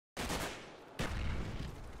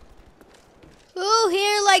Who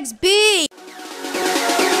here likes B?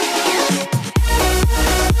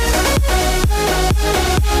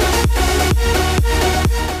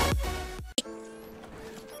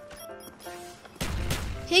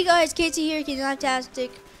 Hey guys, Casey here, Casey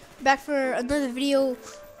Fantastic, back for another video.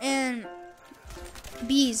 And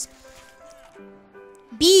bees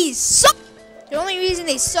suck. The only reason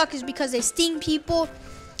they suck is because they sting people,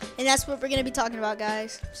 and that's what we're gonna be talking about,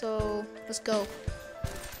 guys. So let's go.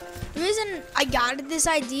 The reason I got this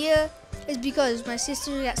idea is because my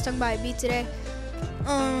sister got stung by a bee today,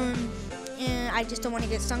 and I just don't want to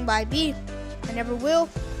get stung by a bee. I never will.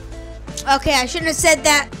 Okay, I shouldn't have said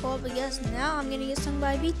that. Well, I guess now I'm gonna get stung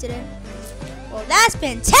by a bee today. Well, that's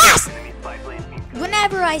fantastic.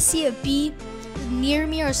 Whenever I see a bee near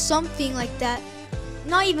me or something like that,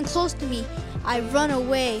 not even close to me, I run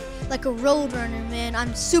away like a road runner, man.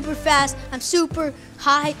 I'm super fast. I'm super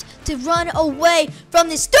hyped to run away from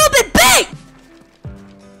this stupid bee.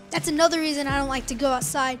 That's another reason I don't like to go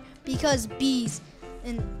outside, because bees,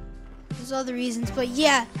 and there's other reasons. But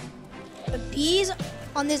yeah, the bees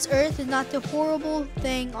on this earth is not the horrible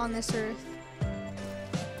thing on this earth.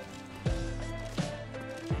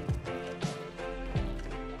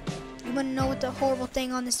 You want to know what the horrible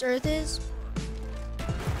thing on this earth is?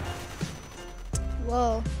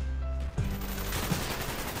 Whoa.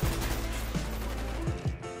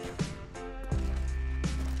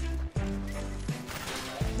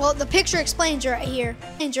 Well, the picture explains it right here.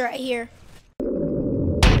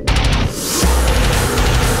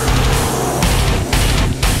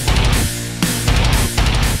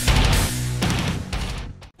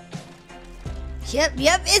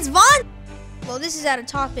 Yep, it's Vaughn. Well, this is out of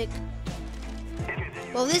topic.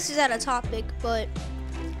 But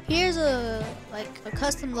here's a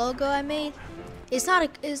custom logo I made. It's not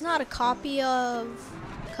a copy of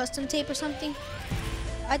custom tape or something.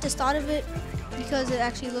 I just thought of it because it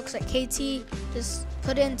actually looks like KT just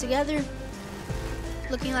put in together,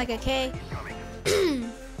 looking like a K.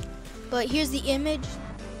 But here's the image.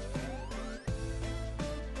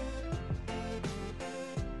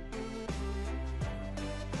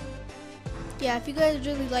 Yeah, if you guys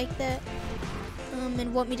really like that,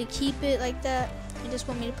 and want me to keep it like that, and just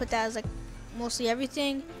want me to put that as like mostly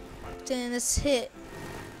everything, then let's hit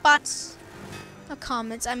bots, not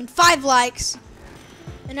comments, I mean 5 likes.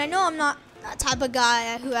 And I know I'm not that type of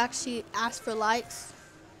guy who actually asks for likes.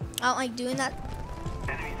 I don't like doing that,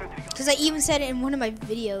 because I even said it in one of my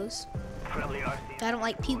videos. I don't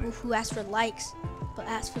like people who ask for likes, but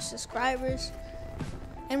ask for subscribers.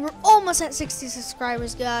 And we're almost at 60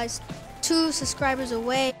 subscribers, guys. 2 subscribers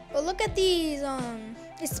away. But look at these.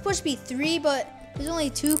 It's supposed to be 3, but there's only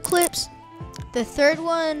 2 clips. The third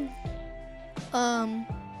one, I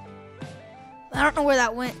don't know where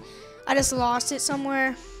that went. I just lost it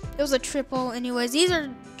somewhere. It was a triple. Anyways, these are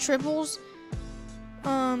triples.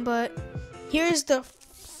 But here's the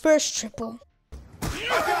first triple.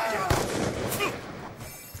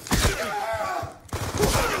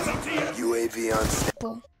 UAV on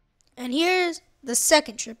triple. And here's the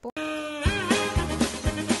second triple.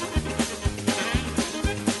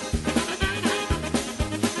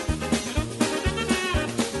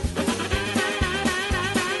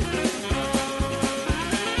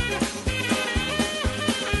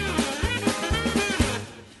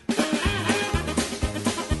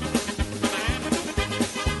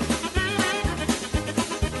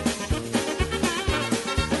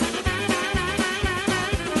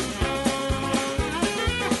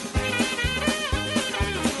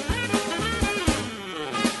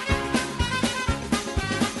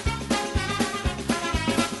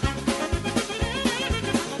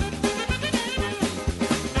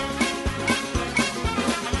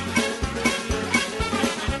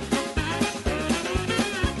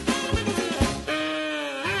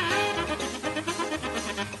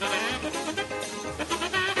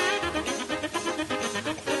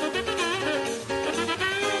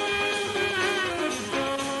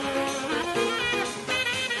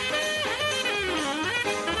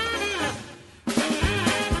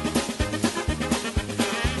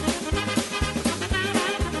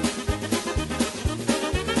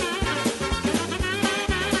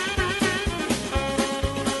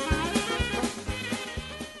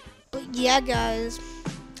 Yeah, guys,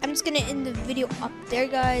 I'm just gonna end the video up there,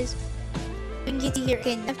 guys. You can get to hear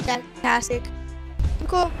again. Fantastic.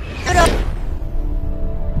 Cool.